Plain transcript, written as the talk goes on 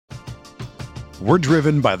We're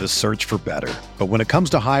driven by the search for better. But when it comes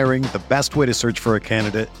to hiring, the best way to search for a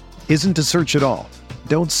candidate isn't to search at all.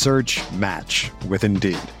 Don't search, match with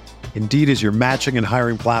Indeed. Indeed is your matching and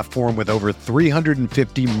hiring platform with over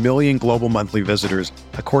 350 million global monthly visitors,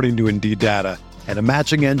 according to Indeed data, and a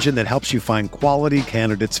matching engine that helps you find quality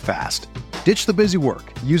candidates fast. Ditch the busy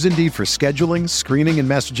work. Use Indeed for scheduling, screening, and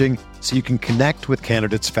messaging so you can connect with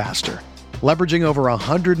candidates faster. Leveraging over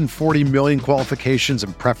 140 million qualifications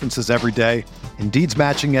and preferences every day, Indeed's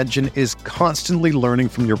matching engine is constantly learning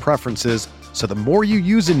from your preferences, so the more you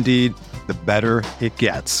use Indeed, the better it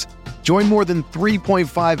gets. Join more than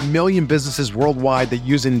 3.5 million businesses worldwide that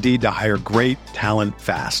use Indeed to hire great talent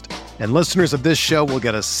fast. And listeners of this show will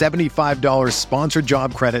get a $75 sponsored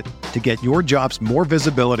job credit to get your jobs more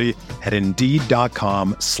visibility at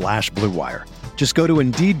Indeed.com/Blue Wire. Just go to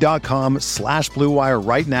Indeed.com/Blue Wire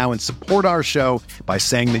right now and support our show by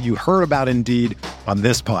saying that you heard about Indeed on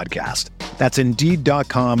this podcast. That's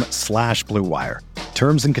Indeed.com/Blue Wire.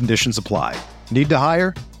 Terms and conditions apply. Need to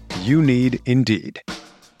hire? You need Indeed.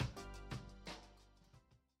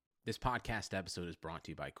 This podcast episode is brought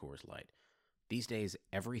to you by Coors Light. These days,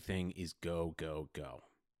 everything is go, go, go.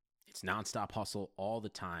 It's nonstop hustle all the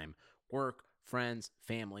time. Work, friends,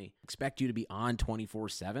 family, expect you to be on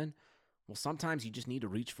 24/7. Well, sometimes you just need to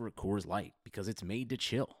reach for a Coors Light because it's made to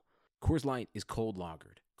chill. Coors Light is cold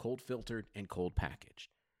lagered, cold filtered, and cold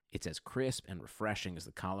packaged. It's as crisp and refreshing as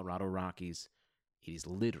the Colorado Rockies. It is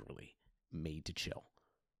literally made to chill.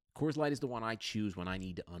 Coors Light is the one I choose when I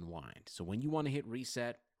need to unwind. So when you want to hit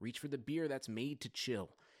reset, reach for the beer that's made to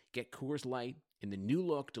chill. Get Coors Light in the new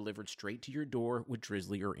look delivered straight to your door with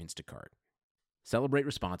Drizzly or Instacart. Celebrate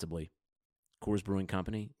responsibly. Coors Brewing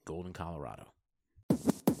Company, Golden, Colorado.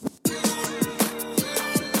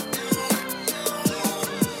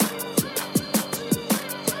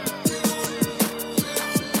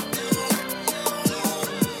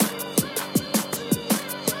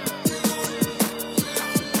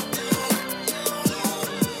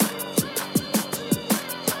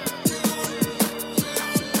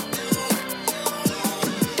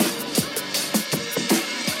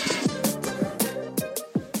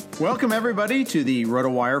 Welcome, everybody, to the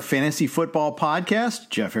RotoWire Fantasy Football Podcast.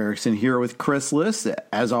 Jeff Erickson here with Chris Liss.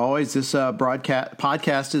 As always, this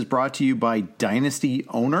podcast is brought to you by Dynasty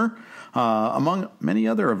Owner, among many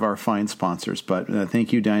other of our fine sponsors. But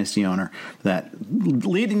thank you, Dynasty Owner. That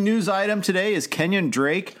leading news item today is Kenyon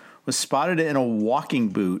Drake was spotted in a walking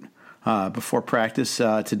boot before practice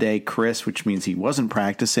today, Chris, which means he wasn't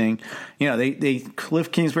practicing. You know,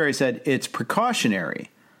 Cliff Kingsbury said it's precautionary.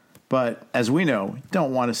 But as we know,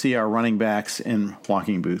 don't want to see our running backs in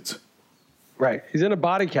walking boots. Right. He's in a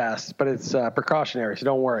body cast, but it's precautionary, so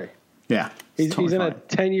don't worry. Yeah. He's in a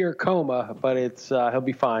 10-year coma, but it's he'll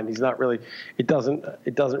be fine. He's not really it doesn't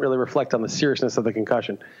really reflect on the seriousness of the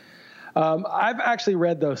concussion. I've actually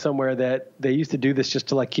read, though, somewhere that they used to do this just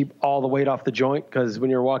to like keep all the weight off the joint, because when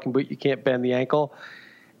you're a walking boot, you can't bend the ankle,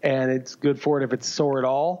 and it's good for it if it's sore at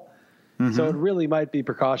all. Mm-hmm. So it really might be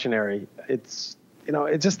precautionary. It's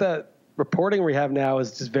just that reporting we have now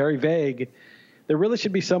is just very vague. There really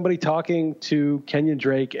should be somebody talking to Kenyon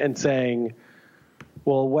Drake and saying,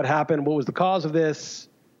 well, what happened? What was the cause of this?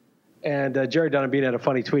 And Jerry Donabene had a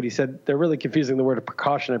funny tweet. He said they're really confusing the word of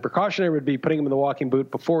precautionary. Precautionary would be putting him in the walking boot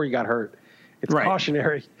before he got hurt. It's right.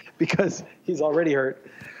 Cautionary because he's already hurt.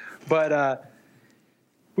 But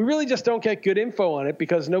we really just don't get good info on it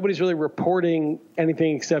because nobody's really reporting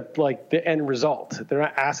anything except like the end result. They're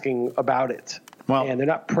not asking about it. Well, and they're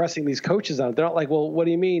not pressing these coaches on it. They're not like, well, what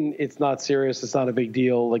do you mean it's not serious? It's not a big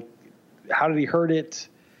deal. Like, how did he hurt it?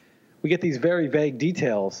 We get these very vague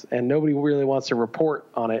details, and nobody really wants to report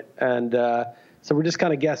on it. And so we're just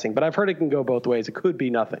kind of guessing. But I've heard it can go both ways. It could be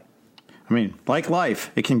nothing. I mean, like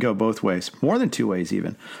life, it can go both ways, more than two ways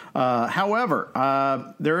even.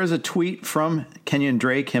 However, there is a tweet from Kenyon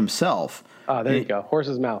Drake himself. There you go.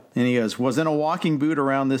 Horse's mouth. And he goes, was in a walking boot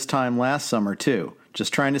around this time last summer, too.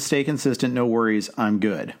 Just trying to stay consistent. No worries. I'm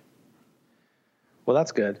good. Well,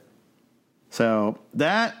 that's good. So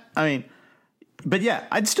but yeah,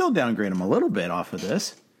 I'd still downgrade him a little bit off of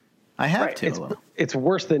this. I have to. It's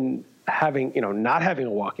worse than having, not having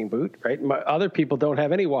a walking boot, right? Other people don't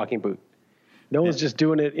have any walking boot. No one's just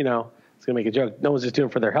doing it, it's going to make a joke. No one's just doing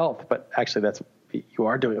it for their health, but actually you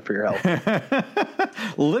are doing it for your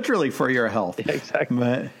health. Literally for your health. Yeah, exactly.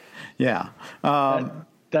 But yeah.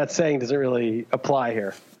 That saying doesn't really apply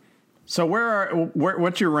here. So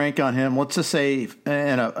what's your rank on him? Let's just say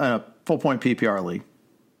in a full point PPR league.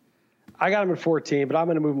 I got him at 14, but I'm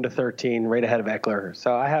going to move him to 13, right ahead of Eckler.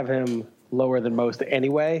 So I have him lower than most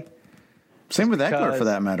anyway. Same with Eckler, for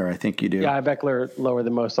that matter. I think you do. Yeah, I have Eckler lower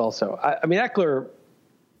than most also. I mean, Eckler,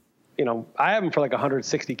 I have him for like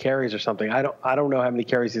 160 carries or something. I don't know how many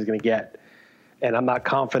carries he's going to get. And I'm not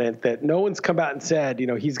confident that no one's come out and said,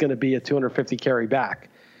 he's going to be a 250 carry back.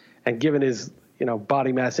 And given his,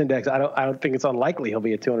 body mass index, I don't think it's unlikely he'll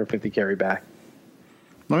be a 250 carry back.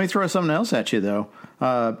 Let me throw something else at you, though.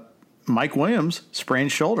 Mike Williams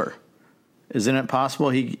sprained shoulder. Isn't it possible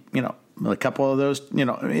he, a couple of those,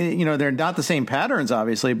 they're not the same patterns,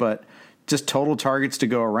 obviously, but just total targets to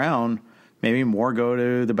go around, maybe more go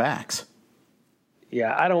to the backs.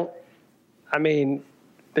 Yeah,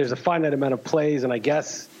 there's a finite amount of plays, and I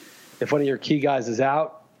guess if one of your key guys is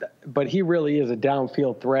out, but he really is a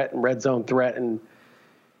downfield threat and red zone threat, and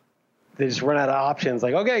they just run out of options.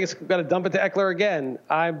 Like, okay, I guess we've got to dump it to Eckler again.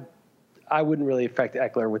 I wouldn't really affect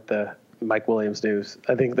Eckler with the Mike Williams news.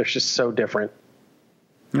 I think they're just so different.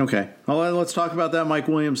 Okay. Well, let's talk about that Mike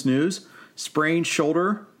Williams news. Sprained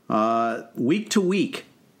shoulder, week to week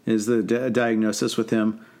is the diagnosis with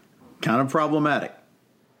him. Kind of problematic.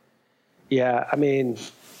 Yeah,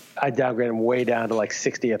 I downgrade him way down to like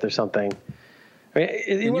 60th or something.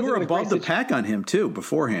 And you were above the pack on him, too,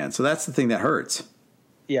 beforehand. So that's the thing that hurts.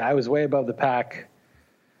 Yeah, I was way above the pack.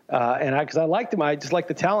 Because I liked him. I just like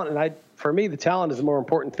the talent. And for me, the talent is the more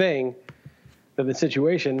important thing than the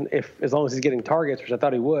situation, as long as he's getting targets, which I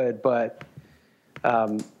thought he would. But,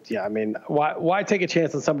 why take a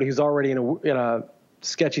chance on somebody who's already in a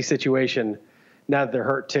sketchy situation now that they're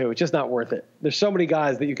hurt, too? It's just not worth it. There's so many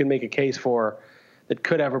guys that you can make a case for that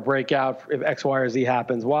could have a breakout if X, Y, or Z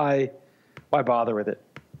happens. Why bother with it?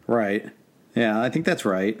 Right. Yeah, I think that's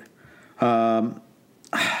right. Man,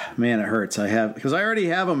 it hurts. Because I already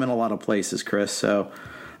have him in a lot of places, Chris. So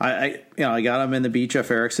I got him in the beat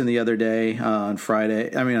Jeff Erickson the other day on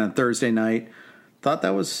Thursday night. I thought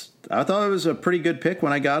it was a pretty good pick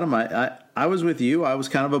when I got him. I was with you. I was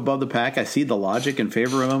kind of above the pack. I see the logic in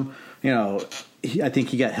favor of him. I think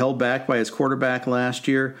he got held back by his quarterback last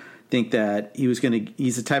year. I think that he's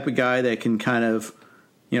the type of guy that can kind of,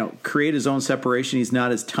 create his own separation. He's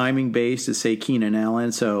not as timing based as, say, Keenan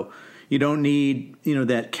Allen. So you don't need,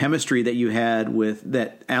 that chemistry that you had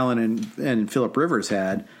that Allen and Phillip Rivers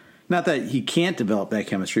had. Not that he can't develop that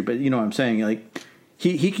chemistry, but what I'm saying, like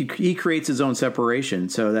he creates his own separation.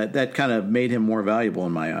 So that kind of made him more valuable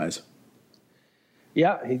in my eyes.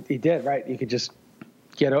 Yeah, he did, right? He could just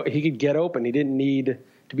get open. He didn't need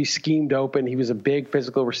to be schemed open. He was a big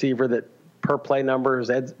physical receiver that per play numbers,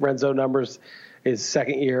 red zone numbers, his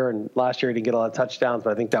second year, and last year he didn't get a lot of touchdowns,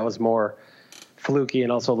 but I think that was more fluky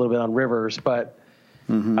and also a little bit on Rivers. But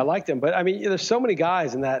I liked him. But, there's so many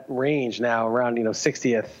guys in that range now around,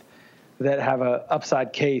 60th that have a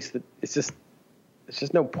upside case that it's just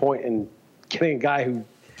no point in getting a guy who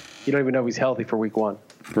you don't even know if he's healthy for week one.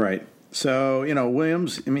 Right. So,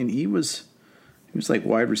 Williams, he was like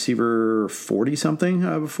wide receiver 40 something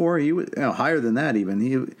before. He was higher than that even.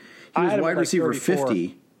 He was wide receiver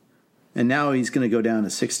 50, and now he's going to go down to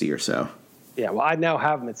 60 or so. Yeah, well, I now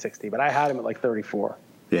have him at 60, but I had him at like 34.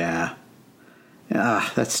 Yeah.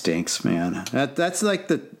 That stinks, man. That's like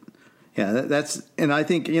that's and I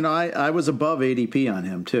think I was above ADP on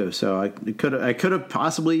him too, so I could have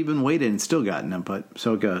possibly even waited and still gotten him, but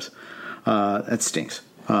so it goes. That stinks.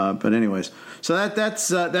 But anyways, so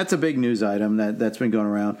that's a big news item that's been going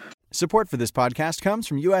around. Support for this podcast comes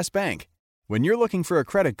from U.S. Bank. When you're looking for a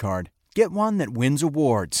credit card, get one that wins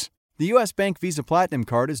awards. The U.S. Bank Visa Platinum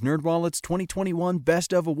Card is NerdWallet's 2021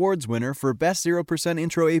 Best of Awards winner for Best 0%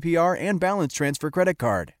 Intro APR and Balance Transfer Credit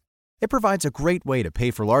Card. It provides a great way to pay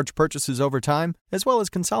for large purchases over time, as well as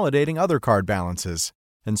consolidating other card balances.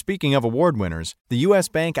 And speaking of award winners, the U.S.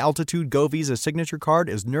 Bank Altitude Go Visa Signature Card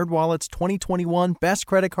is NerdWallet's 2021 Best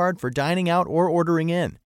Credit Card for dining out or ordering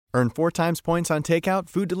in. Earn 4 times points on takeout,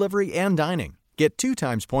 food delivery, and dining. Get 2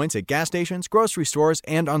 times points at gas stations, grocery stores,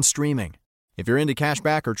 and on streaming. If you're into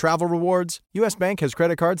cashback or travel rewards, U.S. Bank has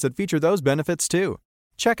credit cards that feature those benefits too.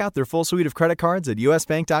 Check out their full suite of credit cards at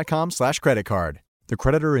usbank.com/creditcard. The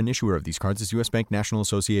creditor and issuer of these cards is U.S. Bank National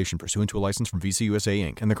Association, pursuant to a license from Visa USA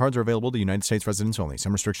Inc., and the cards are available to United States residents only.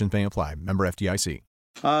 Some restrictions may apply. Member FDIC.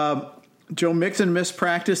 Joe Mixon missed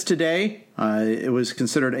practice today. It was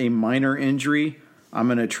considered a minor injury. I'm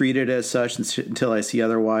going to treat it as such until I see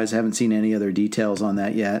otherwise. I haven't seen any other details on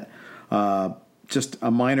that yet. Just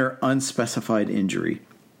a minor unspecified injury.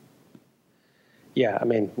 Yeah,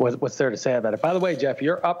 what's there to say about it? By the way, Jeff,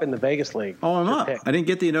 you're up in the Vegas League. Oh, I'm up. I didn't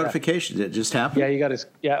get the notification. Did it just happen? Yeah,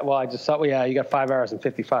 I just saw. Yeah, you got 5 hours and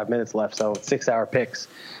 55 minutes left, so 6-hour picks.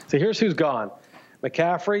 So here's who's gone: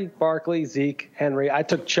 McCaffrey, Barkley, Zeke, Henry. I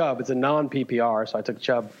took Chubb. It's a non-PPR, so I took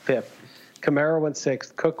Chubb 5th. Kamara went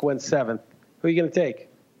 6th. Cook went 7th. Who are you going to take?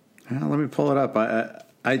 Let me pull it up.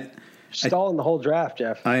 Stalling the whole draft,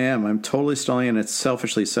 Jeff. I am. I'm totally stalling, and it's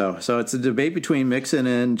selfishly so. So it's a debate between Mixon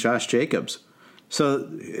and Josh Jacobs. So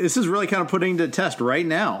this is really kind of putting to test right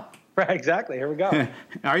now. Right, exactly. Here we go.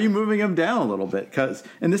 Are you moving him down a little bit?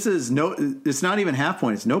 And this is it's not even half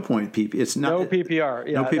point. It's no point PP. It's not no PPR.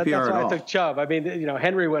 Yeah, no PPR that's at why all. I took Chubb. I mean,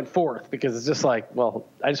 Henry went fourth because it's just like, well,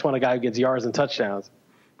 I just want a guy who gets yards and touchdowns.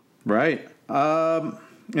 Right. And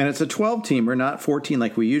it's a 12-teamer, not 14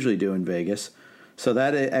 like we usually do in Vegas. So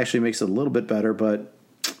that actually makes it a little bit better. But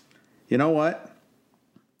you know what?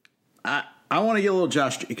 I want to get a little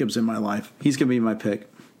Josh Jacobs in my life. He's going to be my pick.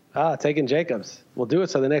 Taking Jacobs. We'll do it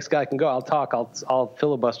so the next guy can go. I'll talk. I'll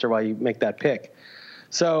filibuster while you make that pick.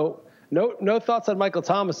 So no thoughts on Michael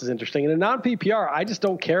Thomas is interesting. In a non-PPR, I just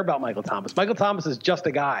don't care about Michael Thomas. Michael Thomas is just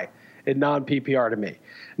a guy in non-PPR to me.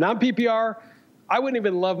 Non-PPR, I wouldn't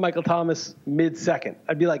even love Michael Thomas mid-second.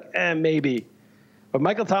 I'd be like, maybe. But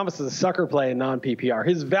Michael Thomas is a sucker play in non-PPR.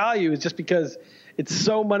 His value is just because it's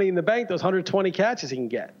so money in the bank, those 120 catches he can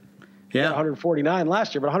get. Yeah. 149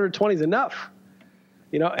 last year, but 120 is enough.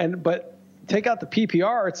 But take out the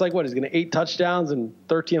PPR, it's like, what, he's going to 8 touchdowns and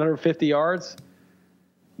 1,350 yards?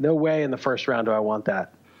 No way in the first round do I want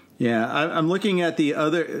that. Yeah, I'm looking at the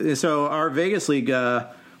other. So our Vegas league,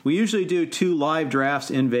 we usually do 2 live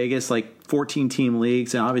drafts in Vegas, like 14-team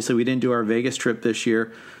leagues. And obviously we didn't do our Vegas trip this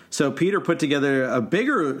year. So Peter put together a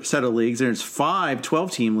bigger set of leagues. There's 5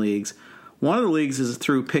 12-team leagues. One of the leagues is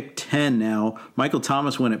through pick 10 now. Michael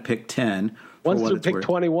Thomas went at pick 10. One's through pick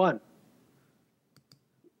 21.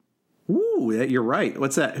 Ooh, you're right.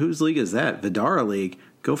 What's that? Whose league is that? Vidara League.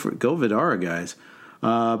 Go Vidara, guys.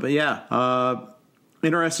 But yeah,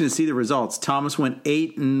 interesting to see the results. Thomas went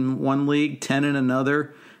 8 in one league, 10 in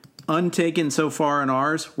another. Untaken so far in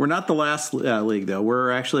ours. We're not the last league though. We're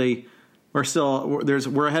ahead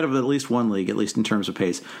of at least one league, at least in terms of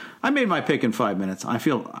pace. I made my pick in 5 minutes. I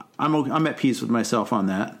feel I'm at peace with myself on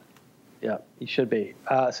that. Yeah, you should be.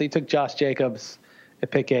 So you took Josh Jacobs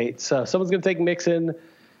at pick 8. So someone's going to take Mixon.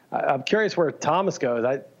 I'm curious where Thomas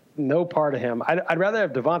goes. No part of him. I'd rather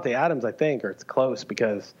have Devontae Adams, I think, or it's close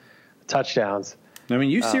because touchdowns. I mean,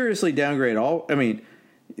 you seriously downgrade all. I mean,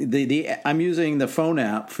 I'm using the phone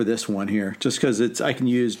app for this one here, just because I can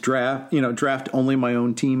use draft only my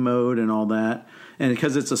own team mode and all that, and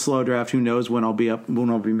because it's a slow draft, who knows when I'll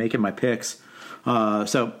be making my picks.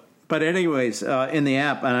 But anyways, in the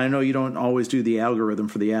app, and I know you don't always do the algorithm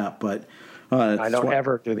for the app, but. I don't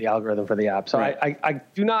ever do the algorithm for the app. So right. I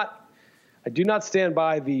do not stand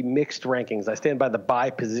by the mixed rankings. I stand by the by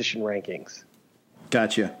position rankings.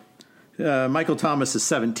 Gotcha. Michael Thomas is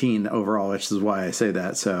 17 overall, which is why I say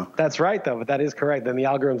that. So that's right, though. But that is correct. Then the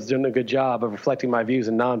algorithm's doing a good job of reflecting my views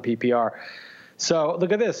in non-PPR. So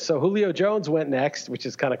look at this. So Julio Jones went next, which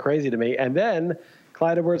is kind of crazy to me. And then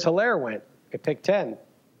Clyde Edwards-Helaire went at pick 10.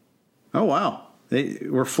 Oh, wow.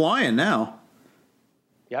 We're flying now.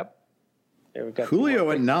 Yep.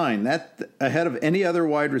 Julio at 9. That's ahead of any other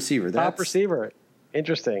wide receiver. Top receiver.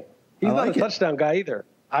 Interesting. He's not a touchdown guy either.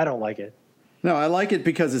 I don't like it. No, I like it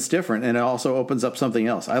because it's different, and it also opens up something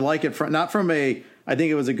else. I like it not from I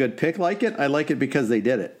think it was a good pick like it. I like it because they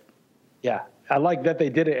did it. Yeah. I like that they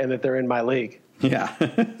did it and that they're in my league. Yeah.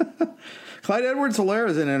 Clyde Edwards-Helaire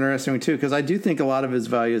is an interesting one, too, because I do think a lot of his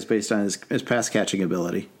value is based on his pass-catching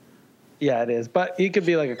ability. Yeah, it is. But he could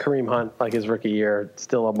be like a Kareem Hunt, like his rookie year,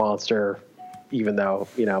 still a monster, even though,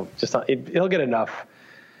 he'll get enough.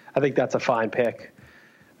 I think that's a fine pick.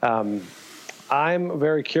 I'm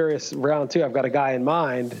very curious. Round 2, I've got a guy in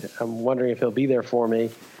mind. I'm wondering if he'll be there for me.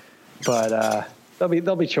 But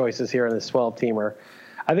there'll be choices here in this 12-teamer.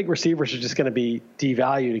 I think receivers are just going to be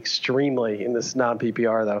devalued extremely in this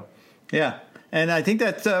non-PPR, though. Yeah, and I think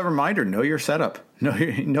that's a reminder. Know your setup.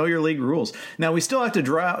 Know your league rules. Now, we still have to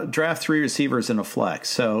draft 3 receivers in a flex.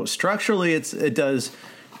 So structurally, it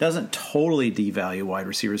doesn't totally devalue wide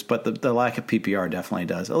receivers, but the lack of PPR definitely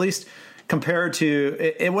does. At least compared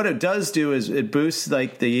to what it does do is it boosts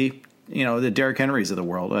like the Derrick Henrys of the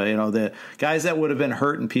world. The guys that would have been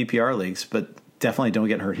hurt in PPR leagues, but definitely don't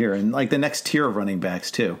get hurt here. And like the next tier of running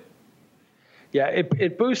backs too. Yeah,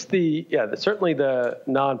 it boosts certainly the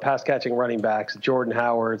non-pass catching running backs, Jordan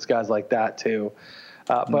Howards, guys like that too.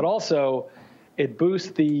 But also it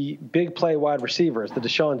boosts the big play wide receivers, the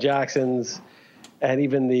Deshaun Jacksons, and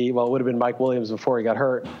even it would have been Mike Williams before he got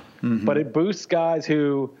hurt. Mm-hmm. But it boosts guys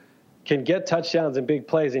who can get touchdowns and big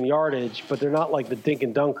plays and yardage, but they're not like the dink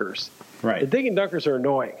and dunkers. Right. The dink and dunkers are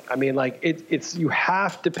annoying. I mean, like it's you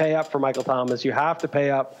have to pay up for Michael Thomas. You have to pay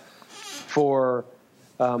up for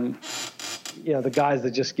the guys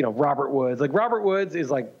that just, Robert Woods. Like Robert Woods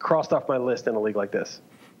is like crossed off my list in a league like this.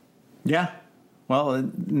 Yeah. Well,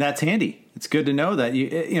 that's handy. It's good to know that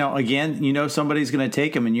somebody's going to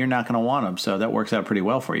take him and you're not going to want him. So that works out pretty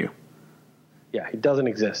well for you. Yeah, he doesn't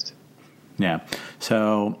exist. Yeah.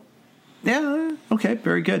 So, yeah, okay,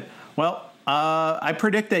 very good. Well, I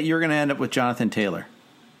predict that you're going to end up with Jonathan Taylor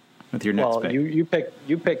with your next pick.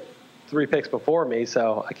 You picked 3 picks before me,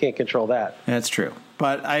 so I can't control that. That's true.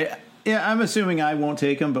 But I'm assuming I won't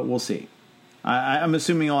take him, but we'll see. I'm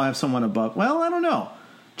assuming I'll have someone above. Well, I don't know.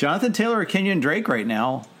 Jonathan Taylor or Kenyon Drake right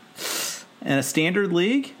now in a standard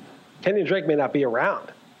league? Kenyon Drake may not be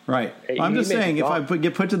around. Right. I'm just saying, if I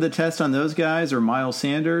get put to the test on those guys or Miles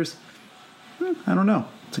Sanders, I don't know.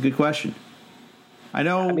 It's a good question. I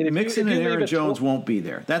know Mixon and Aaron Jones won't be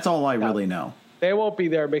there. That's all I really know. They won't be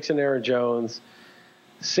there, Mixon and Aaron Jones.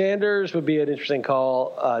 Sanders would be an interesting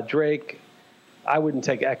call. Drake, I wouldn't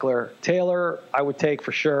take Eckler. Taylor, I would take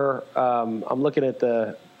for sure. I'm looking at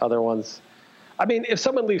the other ones. I mean, if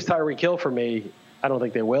someone leaves Tyreek Hill for me, I don't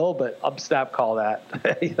think they will, but I'll snap call that.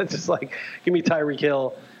 It's just like, give me Tyreek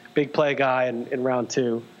Hill, big play guy in round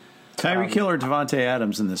 2. Tyreek Hill or Devontae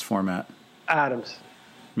Adams in this format? Adams.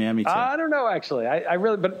 Yeah, me too. I don't know, actually. I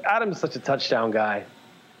really, but Adams is such a touchdown guy.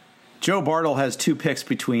 Joe Bartle has 2 picks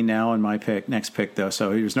between now and my next pick, though, so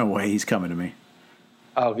there's no way he's coming to me.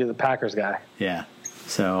 Oh, you're the Packers guy. Yeah.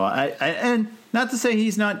 So and not to say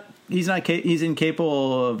he's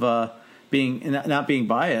incapable of not being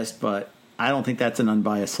biased, but I don't think that's an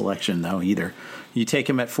unbiased selection though either. You take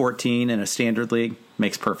him at 14 in a standard league,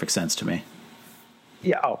 makes perfect sense to me.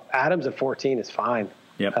 Yeah. Oh, Adams at 14 is fine.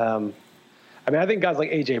 Yep. I think guys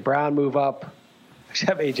like A.J. Brown move up. I should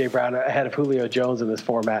have A.J. Brown ahead of Julio Jones in this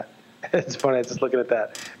format. It's funny. I'm just looking at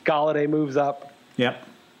that. Galladay moves up. Yep.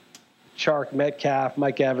 Chark, Metcalf,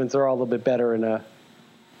 Mike Evans are all a little bit better in a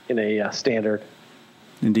standard.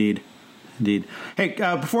 Indeed. Hey,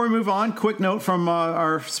 before we move on, quick note from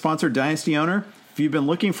our sponsor, Dynasty Owner. If you've been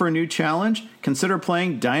looking for a new challenge, consider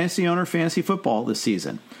playing Dynasty Owner Fantasy Football this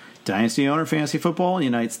season. Dynasty Owner Fantasy Football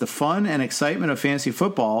unites the fun and excitement of fantasy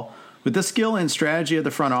football with the skill and strategy of the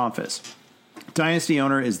front office. Dynasty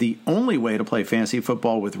Owner is the only way to play fantasy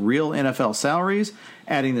football with real NFL salaries,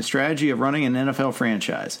 adding the strategy of running an NFL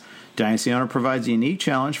franchise. Dynasty Owner provides a unique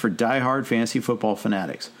challenge for die-hard fantasy football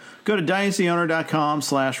fanatics. Go to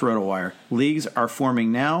dynastyowner.com/RotoWire. Leagues are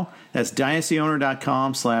forming now. That's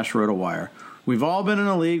dynastyowner.com/RotoWire. We've all been in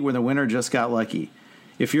a league where the winner just got lucky.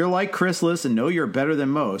 If you're like Chris Liss and know you're better than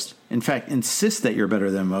most, in fact, insist that you're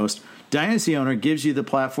better than most, Dynasty Owner gives you the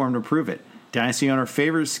platform to prove it. Dynasty Owner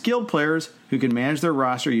favors skilled players who can manage their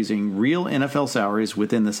roster using real NFL salaries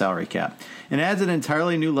within the salary cap and adds an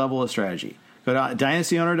entirely new level of strategy. Go to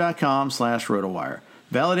dynastyowner.com/RotoWire.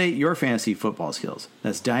 Validate your fantasy football skills.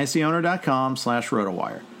 That's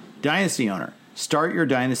dynastyowner.com/RotoWire. Dynasty Owner. Start your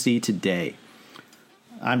dynasty today.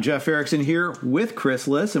 I'm Jeff Erickson here with Chris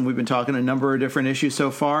Liss, and we've been talking a number of different issues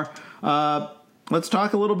so far. Let's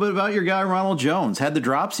talk a little bit about your guy, Ronald Jones. Had the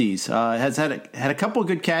dropsies. Has had a couple of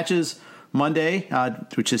good catches Monday,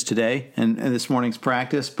 which is today, and this morning's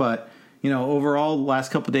practice. But, overall, the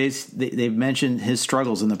last couple of days, they've mentioned his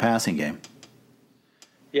struggles in the passing game.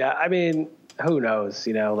 Yeah, who knows,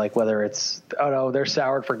 whether it's, they're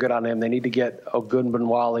soured for good on him. They need to get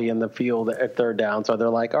Ogunbowale in the field at third down. So they're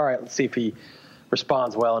like, all right, let's see if he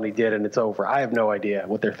responds well, and he did, and it's over. I have no idea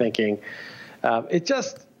what they're thinking. It's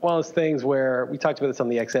just one of those things where we talked about this on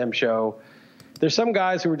the XM show. There's some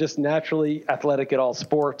guys who are just naturally athletic at all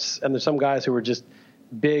sports, and there's some guys who are just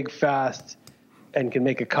big, fast, and can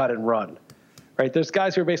make a cut and run, right? There's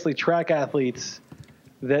guys who are basically track athletes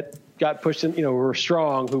that got pushed in, who are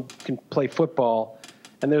strong, who can play football.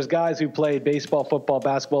 And there's guys who played baseball, football,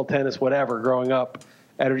 basketball, tennis, whatever, growing up,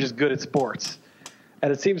 and are just good at sports.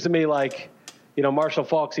 And it seems to me like, Marshall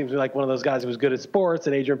Faulk seems to be like one of those guys who was good at sports,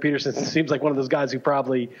 and Adrian Peterson seems like one of those guys who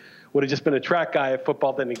probably would have just been a track guy if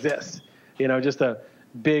football didn't exist. Just a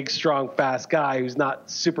big, strong, fast guy who's not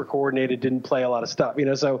super coordinated, didn't play a lot of stuff.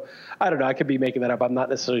 So I don't know. I could be making that up. I'm not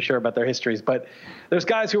necessarily sure about their histories. But there's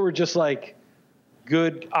guys who are just like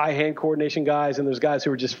good eye-hand coordination guys, and there's guys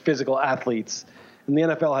who are just physical athletes. And the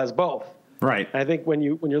NFL has both. Right. And I think when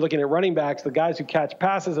you're looking at running backs, the guys who catch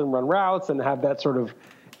passes and run routes and have that sort of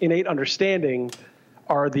innate understanding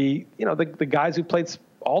are the guys who played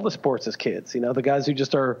all the sports as kids. The guys who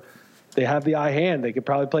just they have the eye hand. They could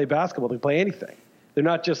probably play basketball. They play anything. They're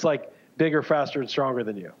not just like bigger, faster, and stronger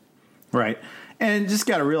than you. Right. And just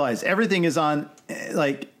got to realize everything is on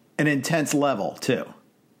like an intense level too.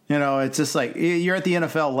 It's just like you're at the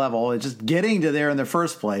NFL level. It's just getting to there in the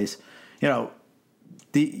first place. Ronald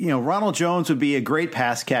Jones would be a great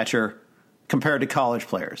pass catcher compared to college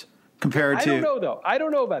players. I don't know though. I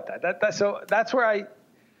don't know about that. So that's where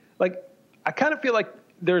I kind of feel like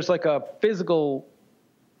there's like a physical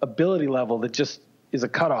ability level that just is a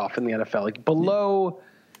cutoff in the NFL. Like below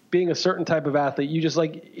being a certain type of athlete, you just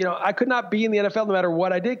like, I could not be in the NFL no matter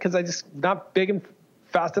what I did because I just not big and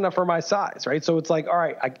fast enough for my size, right? So it's like, all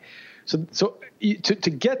right, to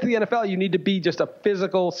get to the NFL, you need to be just a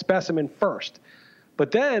physical specimen first.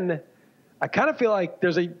 But then I kind of feel like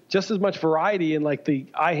there's just as much variety in like the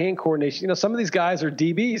eye-hand coordination. Some of these guys are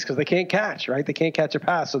DBs because they can't catch, right? They can't catch a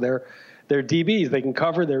pass, so they're DBs. They can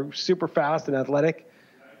cover. They're super fast and athletic,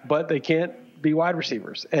 but they can't be wide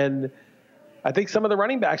receivers. And I think some of the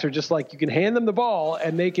running backs are just like you can hand them the ball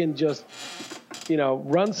and they can just,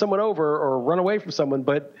 run someone over or run away from someone.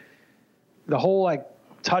 But the whole like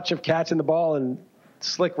touch of catching the ball and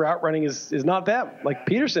slick route running is not them. Like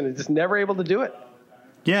Peterson is just never able to do it.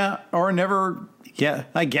 Yeah, or never. Yeah,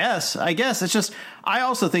 I guess it's just. I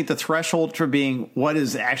also think the threshold for being what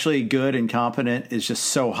is actually good and competent is just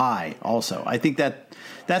so high. Also, I think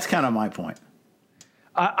that's kind of my point.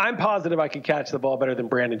 I'm positive I could catch the ball better than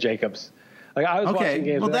Brandon Jacobs. Like I was watching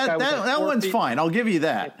games. Well, that one's fine. I'll give you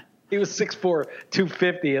that. He was 6'4",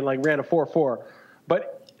 250, and like ran a 4.4.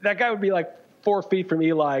 But that guy would be like 4 feet from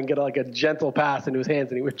Eli and get like a gentle pass into his hands,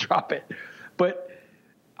 and he would drop it. But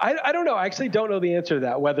I don't know. I actually don't know the answer to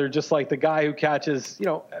that, whether just like the guy who catches,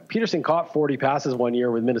 Peterson caught 40 passes one year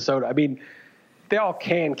with Minnesota. I mean, they all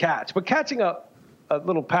can catch. But catching a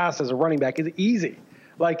little pass as a running back is easy.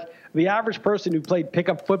 Like the average person who played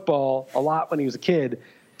pickup football a lot when he was a kid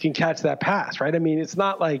can catch that pass, right? I mean, it's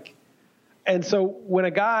not like – and so when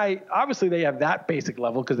a guy – obviously they have that basic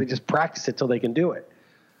level because they just practice it till they can do it.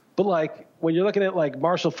 But like when you're looking at like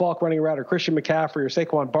Marshall Faulk running around or Christian McCaffrey or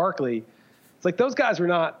Saquon Barkley – it's like those guys are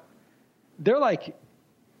not –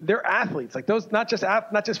 they're athletes. Like those not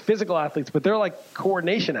just physical athletes, but they're like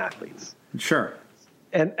coordination athletes. Sure.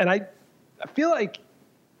 And I feel like,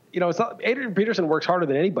 it's not – Adrian Peterson works harder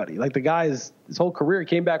than anybody. Like the guy his whole career, he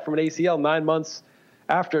came back from an ACL 9 months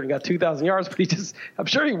after it and got 2,000 yards, but I'm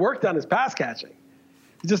sure he worked on his pass catching.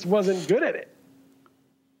 He just wasn't good at it.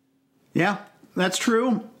 Yeah, that's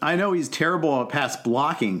true. I know he's terrible at pass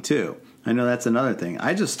blocking too. I know that's another thing.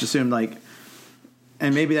 I just assumed like –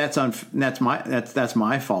 and maybe that's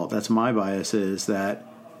my fault. That's my bias is that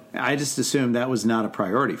I just assumed that was not a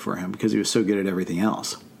priority for him because he was so good at everything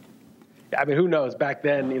else. Yeah, I mean, who knows? Back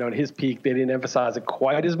then, in his peak, they didn't emphasize it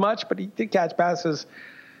quite as much, but he did catch passes,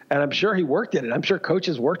 and I'm sure he worked at it. I'm sure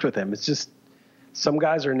coaches worked with him. It's just some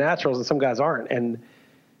guys are naturals and some guys aren't. And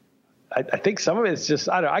I think some of it's just,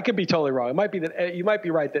 I don't know, I could be totally wrong. It might be that you might be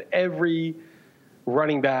right that every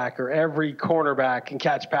running back or every cornerback can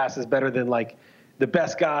catch passes better than like the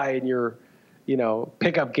best guy in your,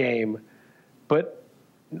 pickup game. But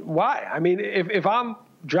why? I mean, if I'm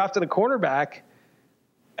drafting a cornerback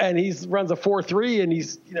and he runs a 4.3 and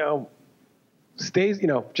he's, stays,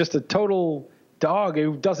 just a total dog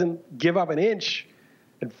who doesn't give up an inch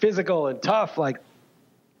and physical and tough, like,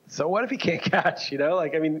 so what if he can't catch,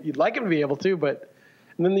 Like, I mean, you'd like him to be able to, but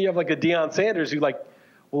and then you have like a Deion Sanders who like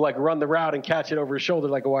will like run the route and catch it over his shoulder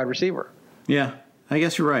like a wide receiver. Yeah, I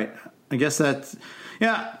guess you're right. I guess that's,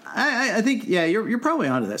 yeah, I think, yeah, you're probably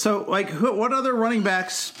onto that. So, like, what other running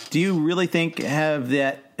backs do you really think have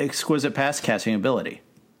that exquisite pass catching ability?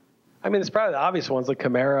 I mean, it's probably the obvious ones like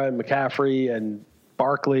Kamara and McCaffrey and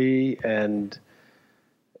Barkley. And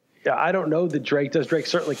yeah, I don't know that Drake does. Drake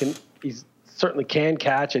certainly can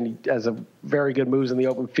catch, and he has a very good moves in the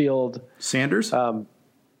open field. Sanders?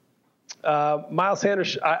 Miles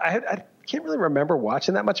Sanders, I can't really remember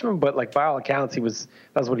watching that much of him, but like by all accounts,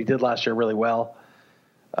 that's what he did last year really well.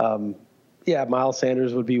 Yeah, Miles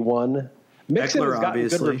Sanders would be one. Mixon has gotten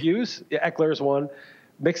good reviews. Yeah, Eckler's one.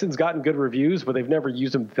 Mixon's gotten good reviews, but they've never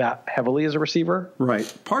used him that heavily as a receiver.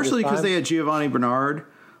 Right. Partially because they had Giovanni Bernard.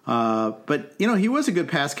 But, he was a good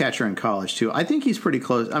pass catcher in college, too. I think he's pretty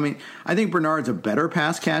close. I mean, I think Bernard's a better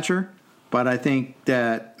pass catcher, but I think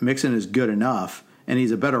that Mixon is good enough, and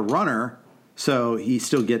he's a better runner, so he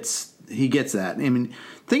still gets that. I mean,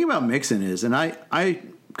 the thing about Mixon is, and I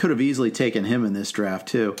could have easily taken him in this draft,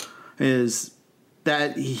 too, is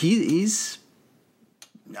that he's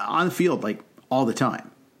on the field, like, all the time.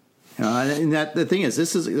 And that the thing is,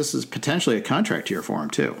 this is potentially a contract year for him,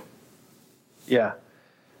 too. Yeah.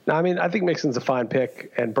 No, I mean, I think Mixon's a fine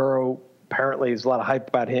pick, and Burrow apparently there's a lot of hype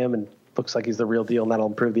about him, and looks like he's the real deal, and that'll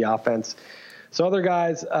improve the offense. So other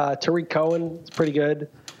guys, Tariq Cohen is pretty good,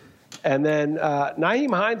 and then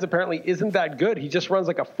Nyheim Hines apparently isn't that good. He just runs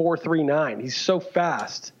like a 4.39. He's so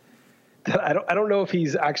fast that I don't know if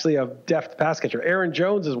he's actually a deft pass catcher. Aaron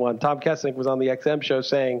Jones is one. Tom Kesnick was on the XM show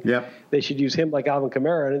saying they should use him like Alvin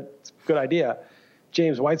Kamara, and it's a good idea.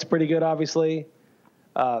 James White's pretty good, obviously.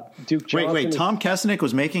 Duke Johnson. Wait, Tom Kessenich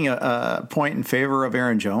was making a point in favor of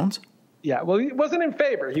Aaron Jones? Yeah, well, he wasn't in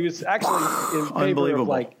favor. He was actually in favor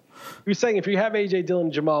Unbelievable. of, he was saying if you have A.J.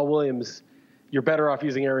 Dillon, Jamal Williams, you're better off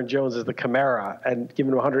using Aaron Jones as the Kamara and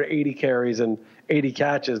giving him 180 carries and 80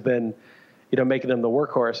 catches than, making him the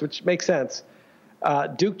workhorse, which makes sense.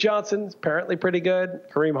 Duke Johnson's apparently pretty good.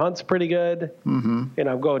 Kareem Hunt's pretty good. Mm-hmm.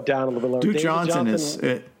 I'm going down a little bit lower. Duke Johnson is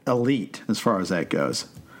elite as far as that goes.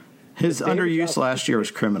 His underuse last year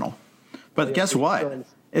was criminal. But guess what?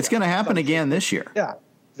 It's going to happen again this year. Yeah,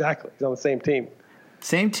 exactly. He's on the same team.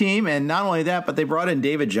 Same team, and not only that, but they brought in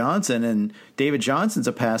David Johnson, and David Johnson's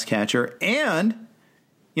a pass catcher, and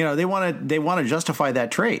they want to justify that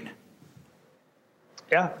trade.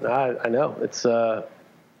 Yeah, I know it's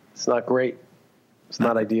not great. It's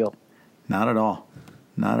not ideal. Not at all.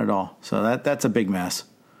 Not at all. So that's a big mess.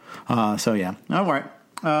 So yeah. All right.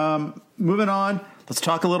 Moving on. Let's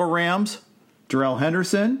talk a little Rams. Darrell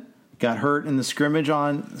Henderson got hurt in the scrimmage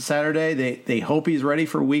on Saturday. They hope he's ready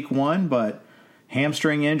for week 1, but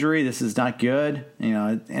hamstring injury, this is not good.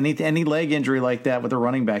 Any leg injury like that with a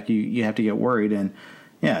running back, you have to get worried. And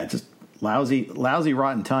yeah, it's just lousy,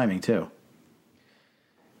 rotten timing too.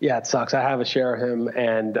 Yeah, it sucks. I have a share of him,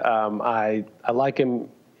 and I like him.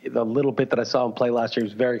 The little bit that I saw him play last year, he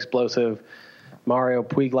was very explosive. Mario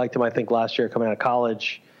Puig liked him, I think, last year coming out of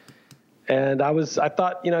college. And I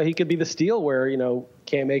thought, he could be the steal where,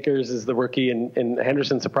 Cam Akers is the rookie and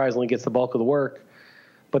Henderson surprisingly gets the bulk of the work.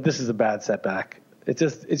 But this is a bad setback. It's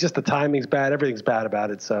just the timing's bad. Everything's bad about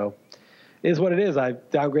it. So it is what it is. I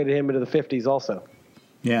downgraded him into the 50s also.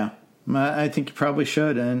 Yeah, I think you probably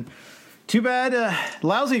should. And too bad,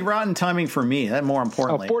 lousy, rotten timing for me. That more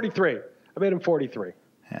importantly. 43. I made him 43.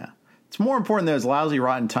 Yeah. It's more important that it was lousy,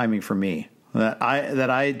 rotten timing for me. That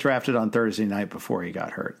I drafted on Thursday night before he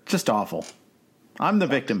got hurt. Just awful. I'm the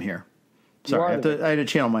victim here. Sorry, I had to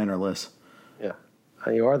channel my inner Liz. Yeah,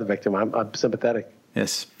 you are the victim. I'm sympathetic.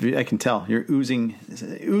 Yes, I can tell. You're oozing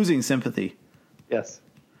sympathy. Yes.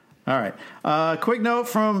 All right. Quick note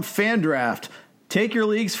from FanDraft. Take your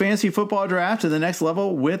league's fantasy football draft to the next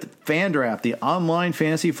level with FanDraft, the online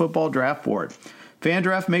fantasy football draft board.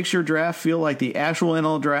 FanDraft makes your draft feel like the actual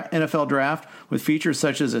NFL draft with features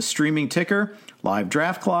such as a streaming ticker, live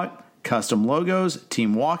draft clock, custom logos,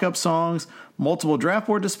 team walk-up songs, multiple draft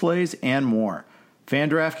board displays, and more.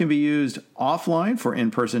 FanDraft can be used offline for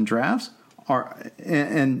in-person drafts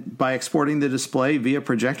and by exporting the display via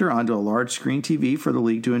projector onto a large screen TV for the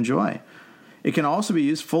league to enjoy. It can also be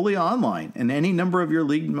used fully online, and any number of your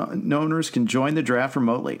league owners can join the draft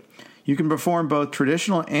remotely. You can perform both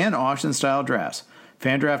traditional and auction-style drafts.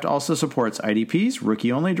 FanDraft also supports IDPs,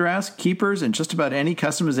 rookie-only drafts, keepers, and just about any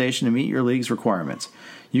customization to meet your league's requirements.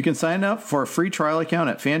 You can sign up for a free trial account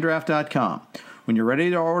at FanDraft.com. When you're ready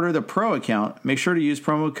to order the Pro account, make sure to use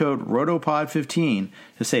promo code ROTOPOD15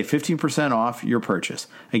 to save 15% off your purchase.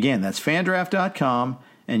 Again, that's FanDraft.com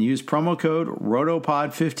and use promo code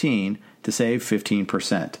ROTOPOD15 to save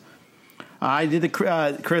 15%. I did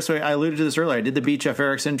Chris, I alluded to this earlier. I did the Beat Jeff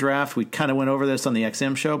Erickson draft. We kind of went over this on the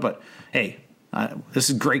XM show, but hey, this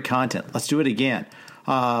is great content. Let's do it again.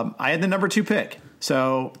 I had the number 2 pick.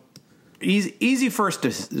 So easy first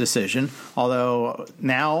decision, although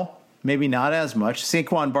now maybe not as much.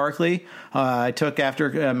 Saquon Barkley, I took after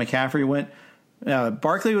McCaffrey went.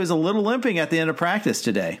 Barkley was a little limping at the end of practice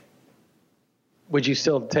today. Would you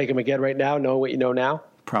still take him again right now, knowing what you know now?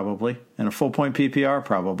 Probably. In a full-point PPR,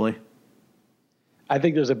 probably. I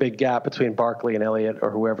think there's a big gap between Barkley and Elliott or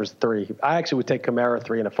whoever's 3. I actually would take Kamara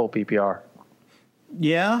 3 in a full PPR.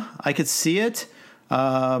 Yeah, I could see it.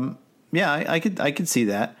 I could see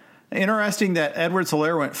that. Interesting that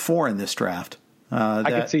Edwards-Helaire went 4 in this draft. I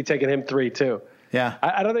could see taking him 3 too. Yeah,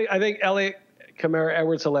 I think Elliott, Kamara,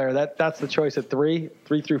 Edwards-Helaire. That's the choice at 3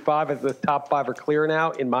 through 5. As the top 5 are clear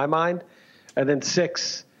now in my mind, and then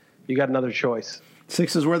 6, you got another choice.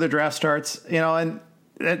 6 is where the draft starts. And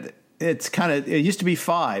it's it used to be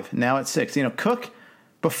 5, now it's 6. Cook,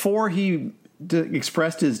 before he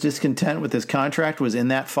expressed his discontent with his contract, was in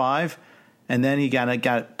that 5, and then he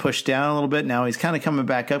got pushed down a little bit. Now he's kind of coming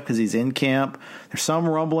back up because he's in camp. There's some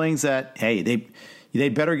rumblings that, hey, they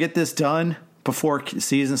better get this done before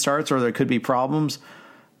season starts or there could be problems.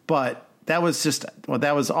 But that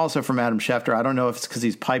was also from Adam Schefter. I don't know if it's because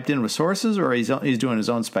he's piped in with sources or he's doing his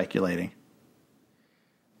own speculating.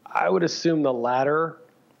 I would assume the latter.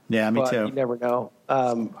 Yeah, me too. You never know.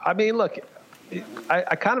 Look,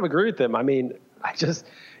 I kind of agree with them.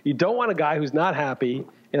 You don't want a guy who's not happy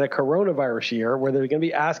in a coronavirus year where they're going to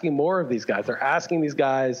be asking more of these guys. They're asking these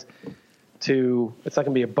guys to, it's not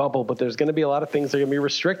going to be a bubble, but there's going to be a lot of things that are going to be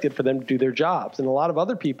restricted for them to do their jobs. And a lot of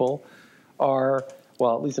other people are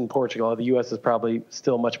well, at least in Portugal, the U.S. is probably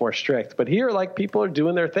still much more strict. But here, like, people are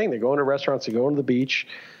doing their thing. They're going to restaurants, they're going to the beach.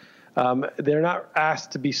 They're not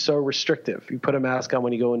asked to be so restrictive. You put a mask on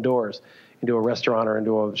when you go indoors into a restaurant or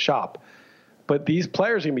into a shop. But these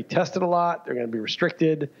players are going to be tested a lot. They're going to be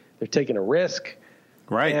restricted. They're taking a risk.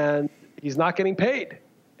 Right. And he's not getting paid.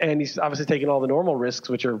 And he's obviously taking all the normal risks,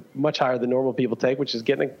 which are much higher than normal people take, which is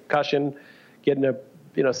getting a concussion, getting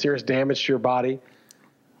a serious damage to your body.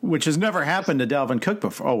 Which has never happened to Dalvin Cook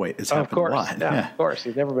before. Oh, wait, it's happened a lot. Yeah, of course.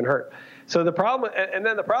 He's never been hurt. So the problem, and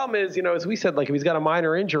then the problem is, as we said, like, if he's got a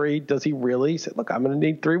minor injury, does he really say, look, I'm going to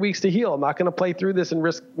need 3 weeks to heal. I'm not going to play through this and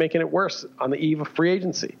risk making it worse on the eve of free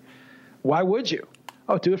agency. Why would you?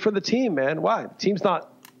 Oh, do it for the team, man. Why? The team's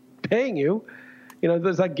not paying you.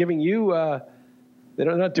 There's like giving you,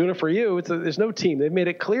 they're not doing it for you. There's no team. They've made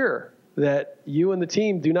it clear that you and the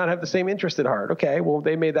team do not have the same interest at heart. Okay, well,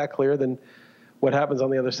 they made that clear. Then what happens on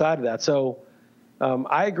the other side of that? So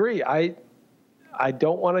I agree. I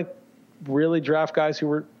don't want to really draft guys who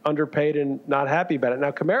were underpaid and not happy about it.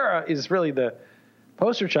 Now, Kamara is really the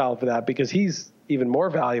poster child for that because he's even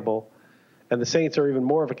more valuable, and the Saints are even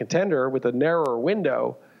more of a contender with a narrower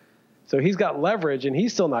window. So he's got leverage, and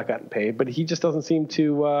he's still not gotten paid, but he just doesn't seem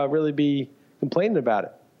to really be complaining about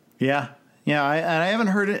it. Yeah. Yeah, I haven't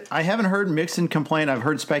heard it. I haven't heard Mixon complain. I've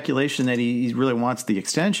heard speculation that he really wants the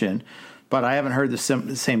extension, but I haven't heard the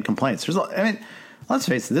same complaints. Let's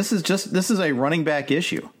face it. This is a running back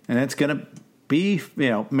issue, and it's going to be.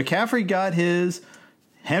 McCaffrey got his,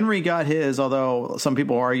 Henry got his. Although some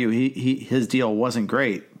people argue his deal wasn't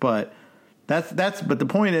great, but that's. But the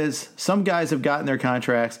point is, some guys have gotten their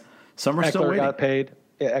contracts. Some are still waiting. Eckler got paid.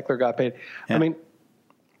 Yeah, Eckler got paid. Yeah.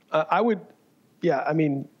 I would. Yeah,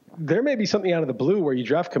 there may be something out of the blue where you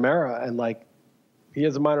draft Kamara and, like, he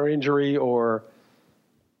has a minor injury or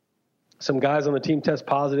some guys on the team test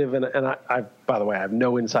positive. And I by the way, I have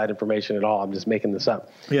no inside information at all. I'm just making this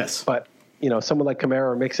up. Yes. But, someone like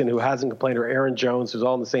Kamara or Mixon who hasn't complained, or Aaron Jones, who's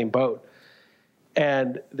all in the same boat.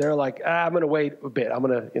 And they're like, I'm going to wait a bit. I'm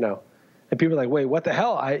going to, and people are like, wait, what the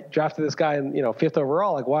hell? I drafted this guy in, 5th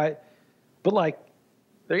overall. Like, why? But, like,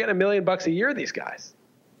 they're getting $1 million a year, these guys.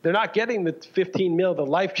 They're not getting the 15 mil, the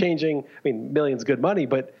life-changing. Million's good money,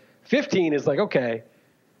 but 15 is like, okay,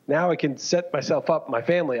 now I can set myself up, my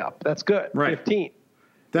family up. That's good. Right. 15.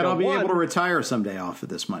 That I'll be able to retire someday off of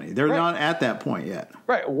this money. They're not at that point yet.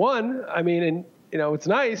 Right. It's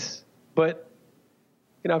nice, but,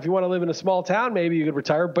 if you want to live in a small town, maybe you could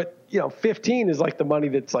retire. But, 15 is like the money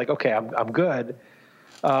that's like, okay, I'm good.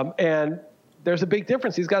 And there's a big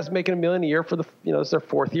difference. These guys are making $1 million a year for it's their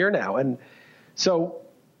 4th year now. And so,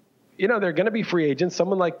 they're going to be free agents.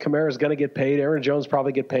 Someone like Kamara is going to get paid. Aaron Jones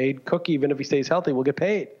probably get paid. Cook, even if he stays healthy, will get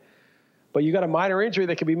paid. But you got a minor injury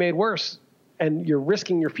that can be made worse, and you're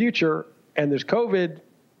risking your future, and there's COVID.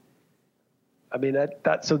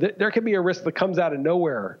 So there could be a risk that comes out of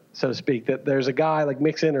nowhere, so to speak, that there's a guy like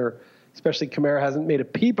Mixon or especially Kamara hasn't made a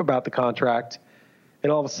peep about the contract,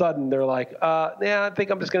 and all of a sudden they're like, I think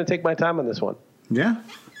I'm just going to take my time on this one. Yeah.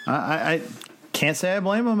 I can't say I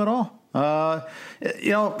blame them at all. And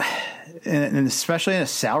especially in a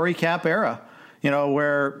salary cap era,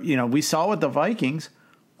 where, we saw with the Vikings,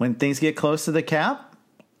 when things get close to the cap,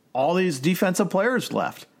 all these defensive players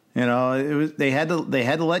left. They had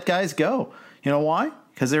to let guys go. Why?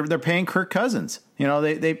 Because they're paying Kirk Cousins.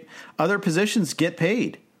 They other positions get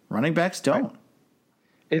paid. Running backs don't. Right.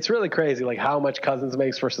 It's really crazy, like how much Cousins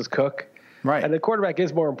makes versus Cook. Right. And the quarterback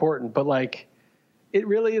is more important, but like, it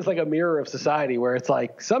really is like a mirror of society where it's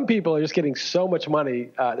like some people are just getting so much money.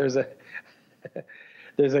 There's a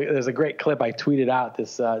great clip I tweeted out.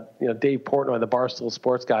 This Dave Portnoy, the Barstool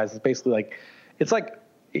Sports guys, is basically like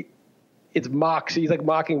it's mocks. He's like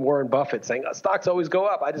mocking Warren Buffett, saying stocks always go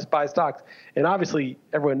up. I just buy stocks, and obviously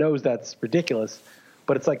everyone knows that's ridiculous.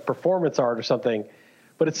 But it's like performance art or something.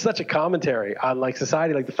 But it's such a commentary on like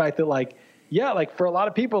society, like the fact that like for a lot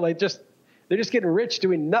of people they're just getting rich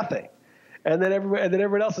doing nothing. And then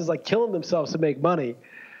everyone else is like killing themselves to make money.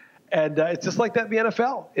 And it's just like that in the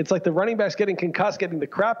NFL. It's like the running back's getting concussed, getting the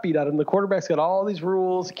crap beat out of him. The quarterback's got all these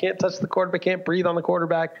rules. Can't touch the quarterback, can't breathe on the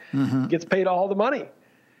quarterback. Mm-hmm. Gets paid all the money.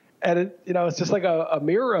 And, it's just like a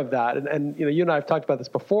mirror of that. And you and I have talked about this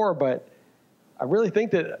before, but I really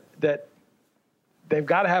think that they've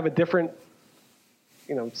got to have a different,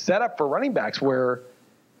 setup for running backs where,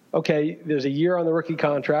 okay, there's a year on the rookie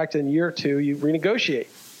contract and year 2 you renegotiate.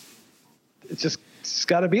 It's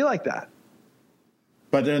got to be like that.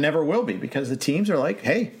 But there never will be because the teams are like,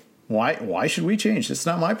 hey, why should we change? It's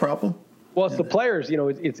not my problem. Well, it's the players.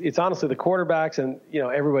 It's honestly the quarterbacks and,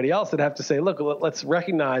 everybody else that have to say, look, let's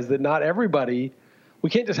recognize that not everybody We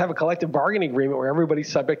can't just have a collective bargaining agreement where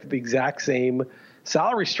everybody's subject to the exact same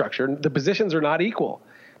salary structure. The positions are not equal.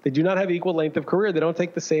 They do not have equal length of career. They don't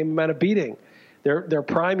take the same amount of beating. Their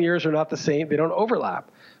prime years are not the same. They don't overlap.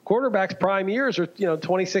 Quarterbacks' prime years are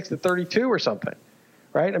 26 to 32 or something,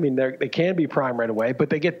 right? I mean, they can be prime right away, but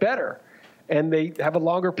they get better, and they have a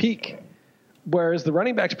longer peak. Whereas the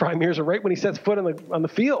running back's prime years are right when he sets foot on the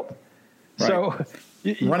field. Right. So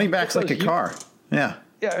running back's like a car. Yeah.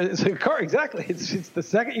 Yeah, it's a car, exactly. It's the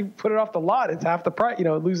second you put it off the lot, it's half the price. It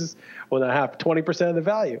loses, well, not half, 20% of the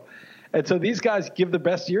value. And so these guys give the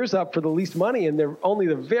best years up for the least money, and they're only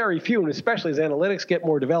the very few, and especially as analytics get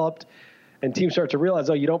more developed and teams start to realize,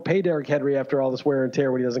 you don't pay Derrick Henry after all this wear and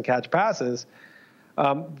tear when he doesn't catch passes.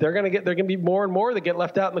 They're going to be more and more that get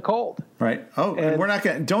left out in the cold. Right. Oh, and we're not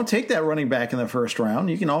going to, don't take that running back in the first round.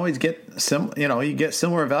 You can always get you get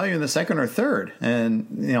similar value in the second or third. And,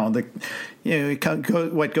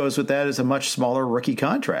 what goes with that is a much smaller rookie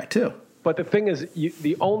contract too. But the thing is,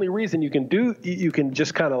 the only reason you can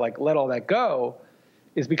just kind of like let all that go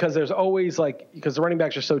is because there's always because the running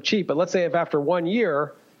backs are so cheap. But let's say if after 1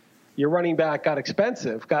 year, your running back got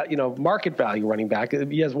expensive, got, market value running back,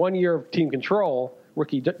 he has 1 year of team control,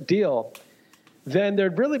 rookie deal, then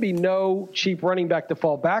there'd really be no cheap running back to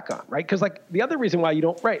fall back on, right? Because the other reason why you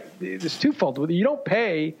don't, right, it's twofold. You don't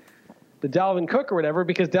pay the Dalvin Cook or whatever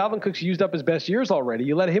because Dalvin Cook's used up his best years already.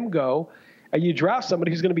 You let him go, and you draft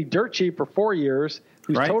somebody who's going to be dirt cheap for 4 years,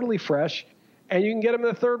 who's totally fresh, and you can get him in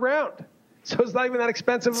the third round. So it's not even that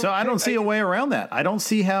expensive. So I don't see a way around that. I don't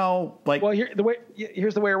see how, Well,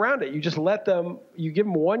 here's the way around it. You just let them, you give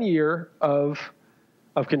them 1 year of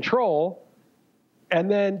control, and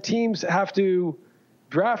then teams have to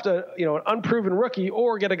draft an unproven rookie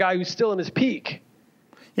or get a guy who's still in his peak.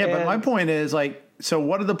 Yeah, but my point is so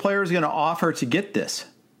what are the players going to offer to get this?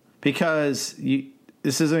 Because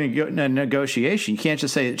this isn't a negotiation. You can't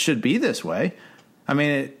just say it should be this way. I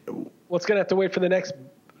mean, it's going to have to wait for the next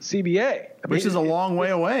CBA, which is a long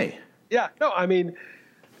way away. Yeah, no, I mean,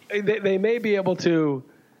 they may be able to.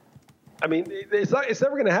 I mean, it's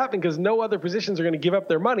never going to happen because no other positions are going to give up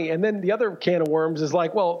their money. And then the other can of worms is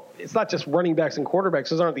it's not just running backs and quarterbacks.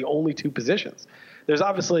 Those aren't the only two positions. There's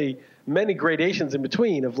obviously many gradations in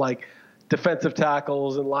between of defensive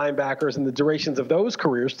tackles and linebackers and the durations of those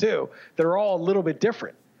careers too. That are all a little bit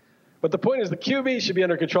different. But the point is the QB should be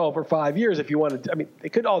under control for 5 years if you wanted to. I mean, they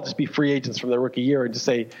could all just be free agents from their rookie year and just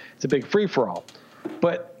say it's a big free-for-all.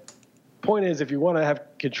 But point is, if you want to have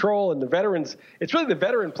control and the veterans, it's really the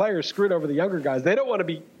veteran players screwed over the younger guys. They don't want to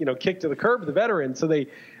be, kicked to the curb, the veterans. So they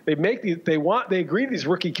agree to these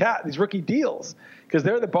rookie deals because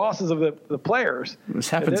they're the bosses of the players. This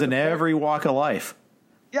happens in every walk of life.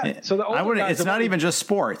 Yeah. So it's not even just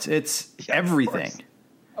sports. It's everything.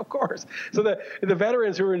 Of course. So the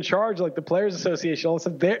veterans who are in charge, like the Players Association, all of a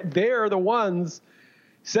sudden they're the ones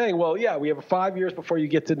saying, well, yeah, we have 5 years before you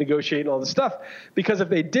get to negotiate and all this stuff. Because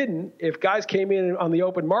if guys came in on the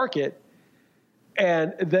open market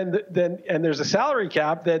and then there's a salary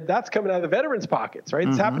cap, that's coming out of the veterans' pockets, right?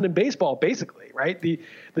 It's happened in baseball, basically, right? The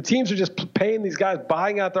teams are just paying these guys,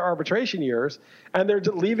 buying out their arbitration years, and they're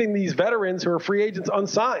just leaving these veterans who are free agents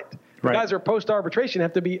unsigned. The guys who are post-arbitration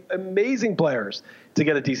have to be amazing players to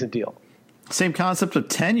get a decent deal. Same concept of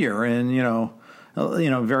tenure in,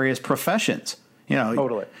 various professions.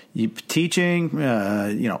 Totally. Teaching,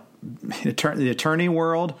 the attorney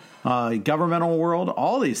world, governmental world,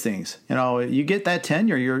 all these things. You get that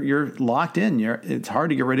tenure, you're locked in. It's hard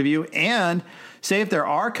to get rid of you. And say if there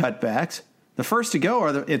are cutbacks, the first to go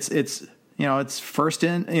are it's first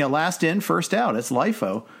in, last in, first out. It's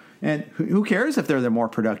LIFO, and who cares if they're the more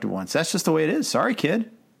productive ones? That's just the way it is. Sorry,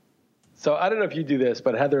 kid. So I don't know if you do this,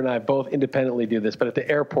 but Heather and I both independently do this. But at the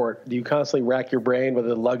airport, do you constantly rack your brain whether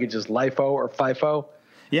the luggage is LIFO or FIFO?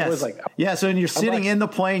 Yes. So when you're sitting in the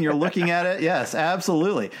plane, you're looking at it. Yes,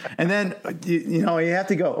 absolutely. And then, you have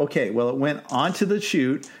to go, okay, well, it went onto the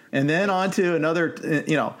chute and then onto another,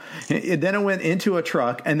 then it went into a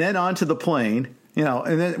truck and then onto the plane,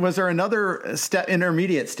 and then was there another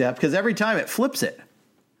intermediate step? Because every time it flips it.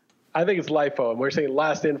 I think it's LIFO, and we're saying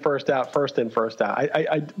last in, first out, first in, first out.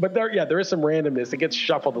 But there is some randomness. It gets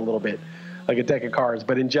shuffled a little bit, like a deck of cards.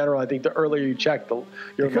 But in general, I think the earlier you check, it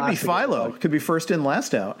could be philo. It could be first in,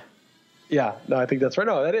 last out. Yeah, no, I think that's right.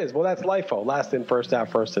 No, that is. Well, that's LIFO, last in, first out,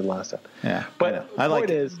 first in, last out. Yeah, but I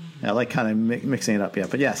like kind of mixing it up. Yeah,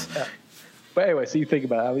 but yes. Yeah. But anyway, so you think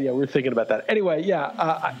about it. Yeah, we're thinking about that. Anyway,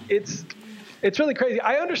 it's really crazy.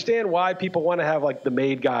 I understand why people want to have the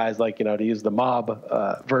made guys, to use the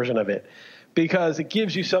mob version of it, because it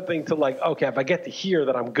gives you something to okay, if I get to here,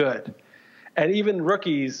 then I'm good. And even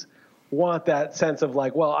rookies want that sense of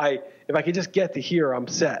like, well, if I could just get to here, I'm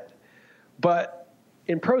set. But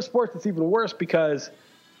in pro sports, it's even worse because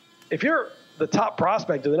if you're the top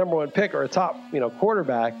prospect or the number one pick or a top,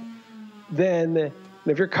 quarterback, then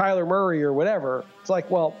if you're Kyler Murray or whatever, it's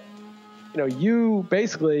like, well, you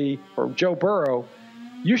basically, or Joe Burrow,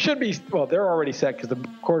 you should be, well, they're already set because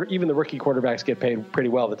even the rookie quarterbacks get paid pretty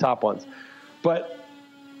well, the top ones. But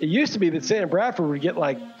it used to be that Sam Bradford would get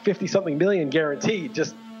like 50-something million guaranteed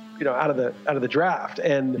just, out of the draft.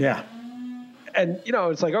 And yeah. And,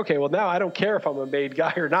 it's like, okay, well, now I don't care if I'm a made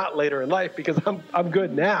guy or not later in life because I'm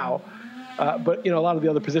good now. But, a lot of the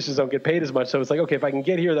other positions don't get paid as much. So it's like, okay, if I can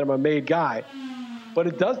get here, then I'm a made guy. But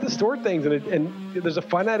it does distort things, and there's a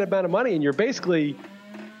finite amount of money, and you're basically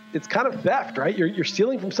 – it's kind of theft, right? You're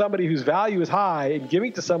stealing from somebody whose value is high and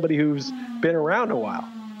giving to somebody who's been around a while.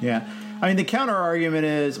 Yeah. I mean, the counter argument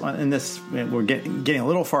is, and this, we're getting a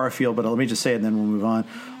little far afield, but let me just say it and then we'll move on,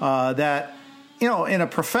 that, in a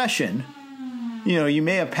profession, you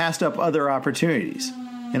may have passed up other opportunities,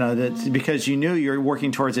 because you knew you're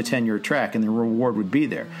working towards a 10-year track and the reward would be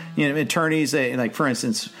there. Attorneys, like, for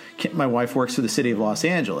instance, my wife works for the city of Los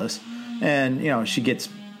Angeles, and, she gets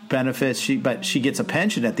benefits, but she gets a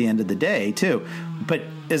pension at the end of the day too. But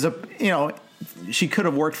she could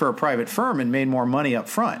have worked for a private firm and made more money up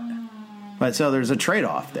front. But so there's a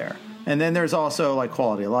trade-off there. And then there's also like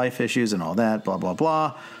quality of life issues and all that, blah, blah,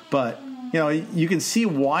 blah. But, you can see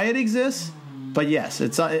why it exists. But yes,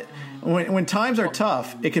 when times are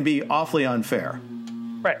tough, it can be awfully unfair.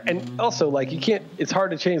 Right. And also, like, it's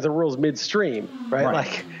hard to change the rules midstream, right?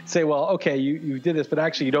 Like, say, well, okay, you did this, but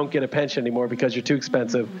actually you don't get a pension anymore because you're too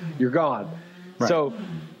expensive. You're gone. Right. So,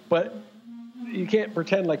 but you can't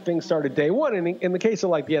pretend like things started day one. And in the case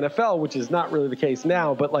of, like, the NFL, which is not really the case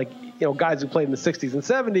now, but, like, guys who played in the 60s and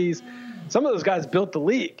 70s, some of those guys built the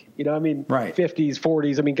league, 50s,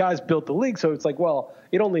 40s. Guys built the league. So it's like, well,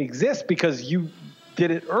 it only exists because you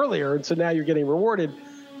did it earlier. And so now you're getting rewarded.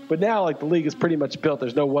 But now, like, the league is pretty much built.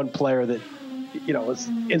 There's no one player that, is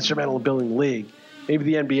instrumental in building the league. Maybe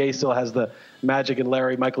the NBA still has the Magic and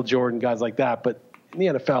Larry, Michael Jordan, guys like that. But in the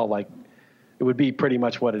NFL, like, it would be pretty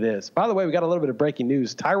much what it is. By the way, we got a little bit of breaking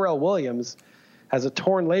news. Tyrell Williams has a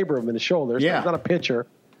torn labrum in his shoulder. So he's not a pitcher.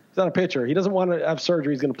 He doesn't want to have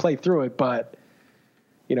surgery. He's going to play through it. But,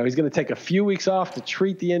 he's going to take a few weeks off to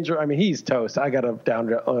treat the injury. He's toast. I got to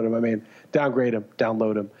download him.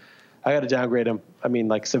 I got to downgrade him.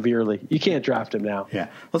 Like, severely. You can't draft him now. Yeah.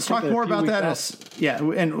 Let's talk more about that.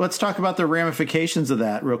 And let's talk about the ramifications of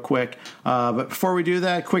that real quick. But before we do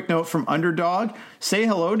that, quick note from Underdog. Say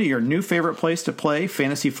hello to your new favorite place to play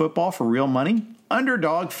fantasy football for real money,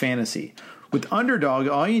 Underdog Fantasy. With Underdog,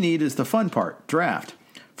 all you need is the fun part, draft.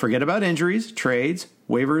 Forget about injuries, trades,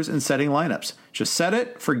 waivers, and setting lineups. Just set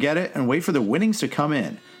it, forget it, and wait for the winnings to come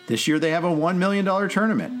in. This year they have a $1 million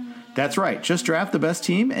tournament. That's right, just draft the best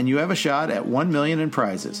team and you have a shot at $1 million in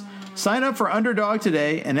prizes. Sign up for Underdog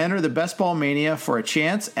today and enter the Best Ball Mania for a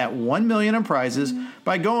chance at $1 million in prizes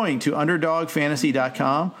by going to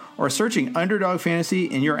UnderdogFantasy.com or searching Underdog Fantasy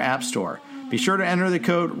in your app store. Be sure to enter the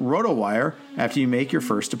code ROTOWIRE after you make your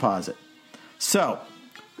first deposit. So,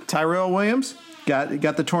 Tyrell Williams got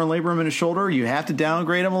the torn labrum in his shoulder. You have to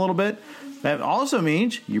downgrade him a little bit. That also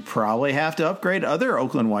means you probably have to upgrade other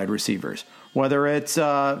Oakland wide receivers. Whether it's,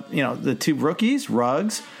 the two rookies,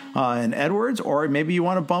 Ruggs and Edwards, or maybe you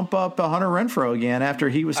want to bump up Hunter Renfrow again after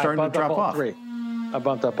he was starting to drop off. I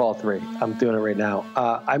bumped up all three. I'm doing it right now.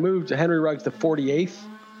 I moved Henry Ruggs to 48th.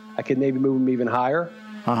 I could maybe move him even higher.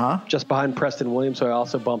 Just behind Preston Williams, so I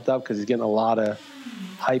also bumped up because he's getting a lot of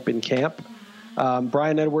hype in camp.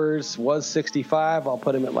 Brian Edwards was 65. I'll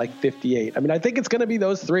put him at like 58. I think it's going to be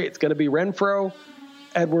those three. It's going to be Renfrow,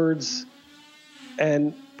 Edwards,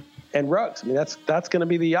 and Ruggs. That's going to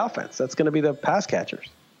be the offense. That's going to be the pass catchers.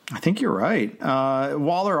 I think you're right.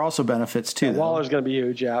 Waller also benefits too. Waller's going to be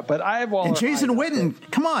huge, yeah. But I have Waller. And Jason Witten.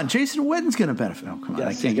 Come on, Jason Witten's going to benefit. Oh, come on.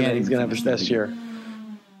 Yes, he's going to have his best year.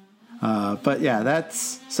 But yeah,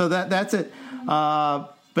 that's it.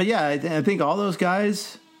 But yeah, I think all those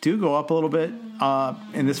guys do go up a little bit.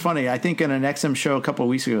 And it's funny. I think in an XM show a couple of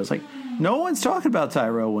weeks ago, it's like, no one's talking about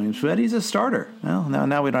Tyrell Williams, but he's a starter. Well,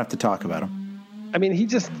 now we don't have to talk about him.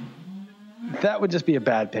 That would just be a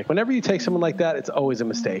bad pick. Whenever you take someone like that, it's always a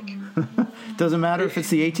mistake. Doesn't matter if it's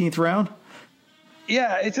the 18th round?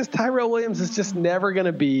 Yeah, it's just Tyrell Williams is just never going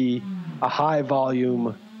to be a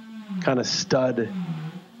high-volume kind of stud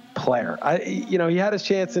player. He had his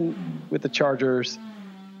chance with the Chargers,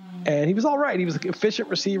 and he was all right. He was an efficient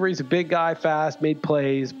receiver. He's a big guy, fast, made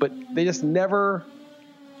plays, but they just never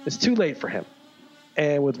 – it's too late for him.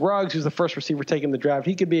 And with Ruggs, who's the first receiver taken in the draft,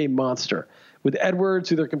 he could be a monster. With Edwards,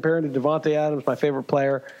 who they're comparing to Devontae Adams, my favorite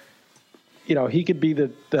player, he could be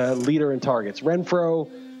the leader in targets. Renfro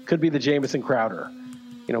could be the Jamison Crowder.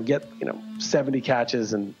 Get 70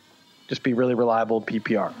 catches and just be really reliable in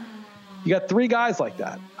PPR. You got 3 guys like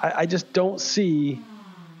that. I just don't see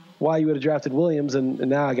why you would have drafted Williams, and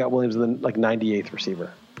now I got Williams in the 98th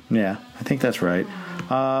receiver. Yeah, I think that's right.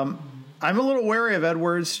 I'm a little wary of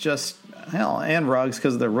Edwards, and Ruggs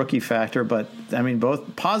because of the rookie factor. But I mean,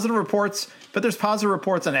 both positive reports. But there's positive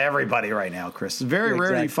reports on everybody right now, Chris. It's very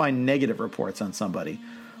rare you find negative reports on somebody.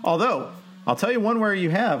 Although I'll tell you one where you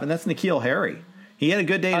have, and that's N'Keal Harry. He had a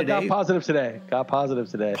good day today. Got positive today.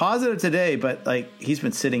 Positive today, but he's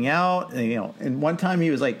been sitting out. And one time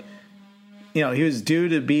he was he was due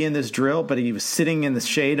to be in this drill, but he was sitting in the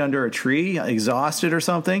shade under a tree, exhausted or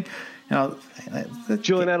something.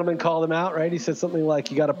 Julian Edelman called him out, right? He said something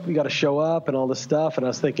like, "You got to show up" and all this stuff. And I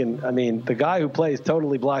was thinking, the guy who plays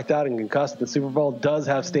totally blacked out and concussed in the Super Bowl does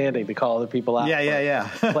have standing to call other people out. Yeah.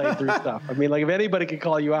 Playing through stuff. If anybody could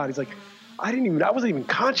call you out, he's like, I wasn't even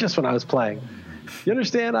conscious when I was playing. You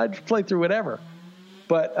understand? I'd play through whatever.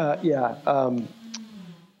 But I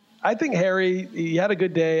think Harry, he had a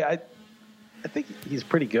good day. I think he's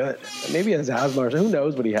pretty good. Maybe he has asthma or who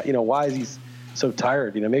knows what he had. Why is he so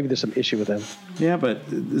tired? Maybe there's some issue with him. Yeah, but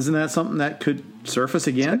isn't that something that could surface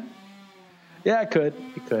again? Yeah, it could.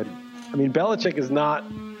 Belichick is not.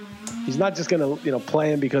 He's not just going to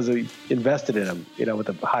play him because he invested in him. With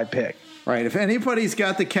a high pick. Right. If anybody's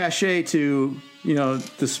got the cachet to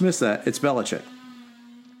dismiss that, it's Belichick.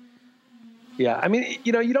 Yeah,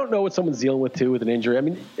 you don't know what someone's dealing with too with an injury.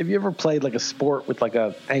 Have you ever played a sport with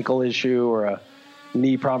a ankle issue or a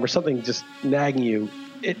knee problem or something just nagging you?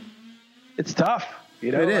 It's tough.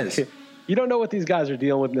 It is. You don't know what these guys are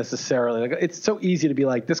dealing with necessarily. It's so easy to be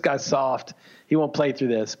like, this guy's soft. He won't play through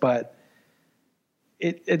this. But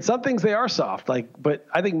in some things they are soft. But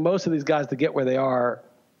I think most of these guys to get where they are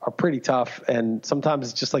pretty tough. And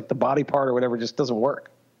sometimes it's just the body part or whatever just doesn't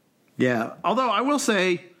work. Yeah. Although I will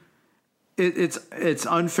say it's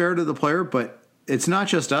unfair to the player, but it's not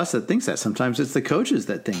just us that thinks that. Sometimes it's the coaches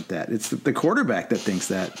that think that. It's the quarterback that thinks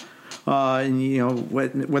that. And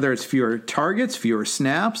whether it's fewer targets, fewer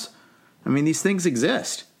snaps, these things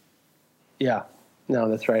exist. Yeah, no,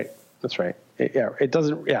 that's right. It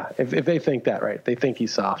doesn't. Yeah, if they think that, right, they think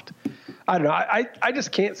he's soft. I don't know. I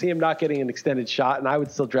just can't see him not getting an extended shot, and I would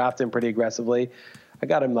still draft him pretty aggressively. I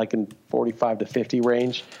got him in 45 to 50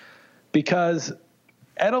 range because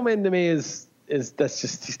Edelman to me is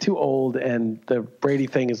he's too old, and the Brady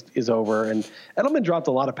thing is over. And Edelman dropped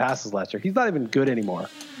a lot of passes last year. He's not even good anymore.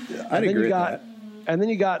 Yeah, I'd agree with that. And then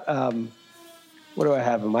you got what do I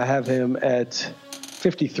have him? I have him at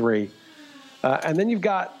 53. And then you've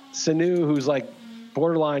got Sanu, who's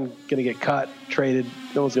borderline going to get cut, traded.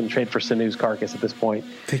 No one's going to trade for Sanu's carcass at this point.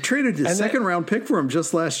 They traded a second-round pick for him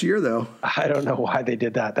just last year, though. I don't know why they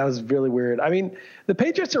did that. That was really weird. The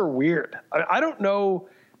Patriots are weird. I don't know.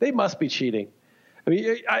 They must be cheating.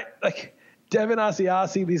 Devin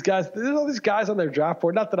Asiasi, these guys, there's all these guys on their draft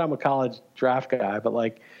board. Not that I'm a college draft guy, but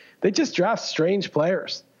they just draft strange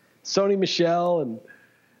players. Sony Michel, and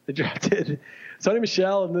they drafted Sony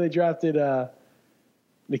Michel, and then they drafted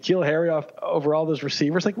N'Keal Harry over all those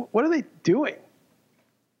receivers. What are they doing?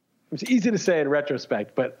 It's easy to say in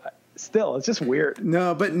retrospect, but still, it's just weird.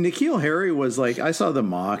 No, but N'Keal Harry was I saw the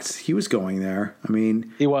mocks. He was going there.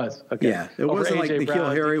 He was. Okay. Yeah. It wasn't like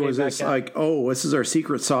N'Keal Harry was this this is our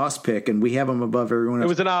secret sauce pick and we have him above everyone else. It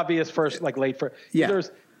was an obvious first, late first. Yeah.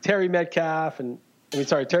 There's Terry Metcalf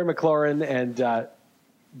Terry McLaurin and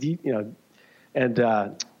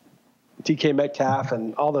DK Metcalf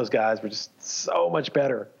and all those guys were just so much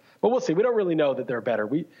better. But we'll see. We don't really know that they're better.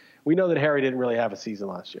 We know that Harry didn't really have a season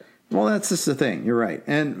last year. Well, that's just the thing. You're right.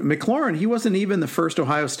 And McLaurin, he wasn't even the first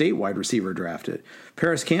Ohio State wide receiver drafted.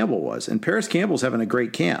 Paris Campbell was. And Paris Campbell's having a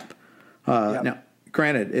great camp. Now,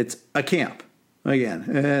 granted, it's a camp, again.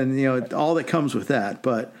 And, all that comes with that.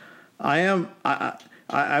 But I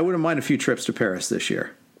wouldn't mind a few trips to Paris this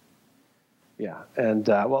year. Yeah. And,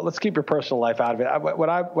 let's keep your personal life out of it.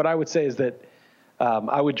 What I would say is that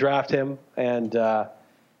I would draft him. And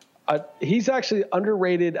he's actually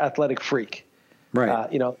underrated athletic freak. Right.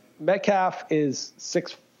 Metcalf is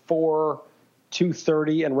 6'4",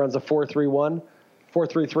 230 and runs a 4.31,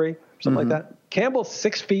 4.33, something like that. Campbell's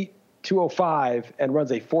 6 feet, 205 and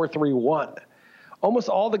runs a 4.31. Almost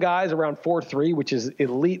all the guys around 4.3, which is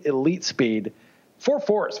elite speed.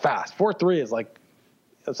 4.4 is fast. 4.3 is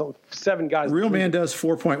 7 guys. Real man does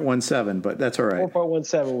 4.17, but that's all right.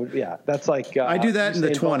 4.17, yeah. That's I do that in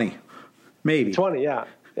the 20, maybe. 20, yeah.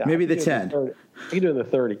 Maybe the 10. He can do it in the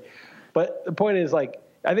 30. But the point is, like,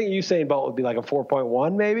 I think Usain Bolt would be like a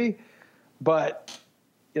 4.1 maybe. But,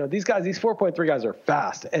 these 4.3 guys are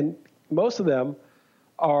fast. And most of them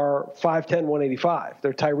are 5'10", 185.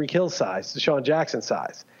 They're Tyreek Hill size, Deshaun Jackson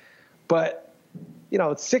size. But,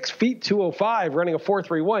 it's 6 feet, 205, running a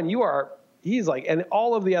 4.31. He's like, and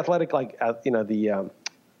all of the athletic, like, the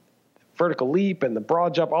vertical leap and the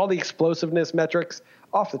broad jump, all the explosiveness metrics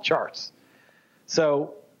off the charts.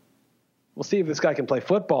 So we'll see if this guy can play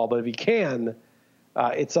football, but if he can,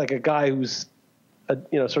 it's like a guy who's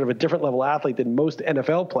sort of a different level athlete than most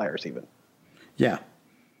NFL players even. Yeah.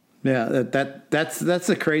 Yeah, that's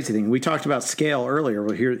the crazy thing. We talked about scale earlier.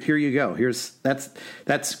 Well, here you go.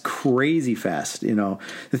 That's crazy fast. The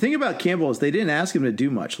thing about Campbell is they didn't ask him to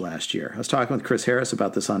do much last year. I was talking with Chris Harris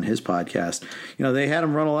about this on his podcast. They had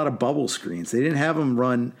him run a lot of bubble screens. They didn't have him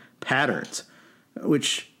run patterns.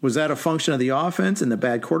 Which was that a function of the offense and the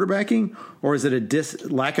bad quarterbacking, or is it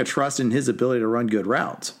a lack of trust in his ability to run good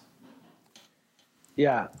routes?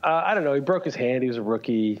 Yeah, I don't know. He broke his hand. He was a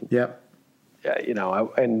rookie. Yep.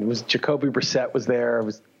 And it was Jacoby Brissett was there. It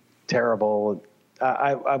was terrible.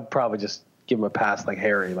 I'd probably just give him a pass like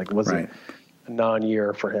Harry. Like, it wasn't a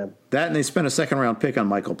non-year for him. That, and they spent a second-round pick on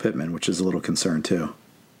Michael Pittman, which is a little concern too.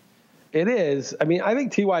 It is. I mean, I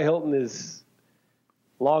think T.Y. Hilton is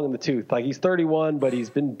long in the tooth. Like, he's 31, but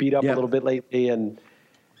he's been beat up a little bit lately, and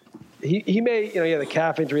he may, he had a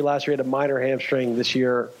calf injury last year, he had a minor hamstring this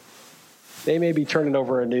year. They may be turning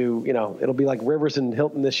over a new, it'll be like Rivers and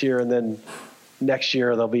Hilton this year, and then next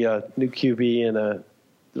year there'll be a new QB and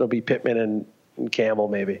it'll be Pittman and Campbell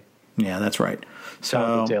maybe. Yeah, that's right.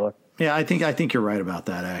 So Taylor. Yeah, I think you're right about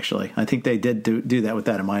that, actually. I think they did do that with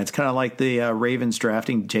that in mind. It's kind of like the Ravens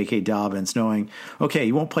drafting J.K. Dobbins, knowing, okay,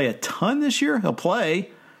 he won't play a ton this year. He'll play,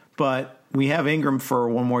 but we have Ingram for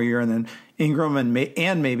one more year, and then Ingram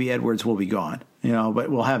and maybe Edwards will be gone, but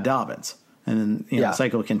we'll have Dobbins. And then, the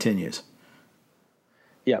cycle continues.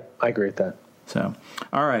 Yeah, I agree with that. So,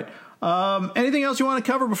 all right. Anything else you want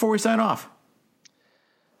to cover before we sign off?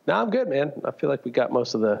 No, I'm good, man. I feel like we got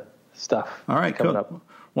most of the stuff. All right, coming cool. up.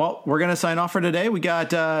 Well, we're going to sign off for today. We got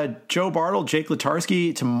Joe Bartle, Jake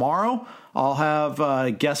Latarski tomorrow. I'll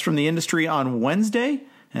have guests from the industry on Wednesday,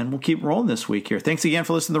 and we'll keep rolling this week here. Thanks again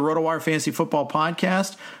for listening to the RotoWire Fantasy Football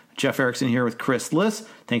Podcast. Jeff Erickson here with Chris Liss.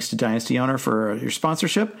 Thanks to Dynasty Owner for your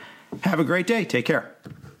sponsorship. Have a great day. Take care.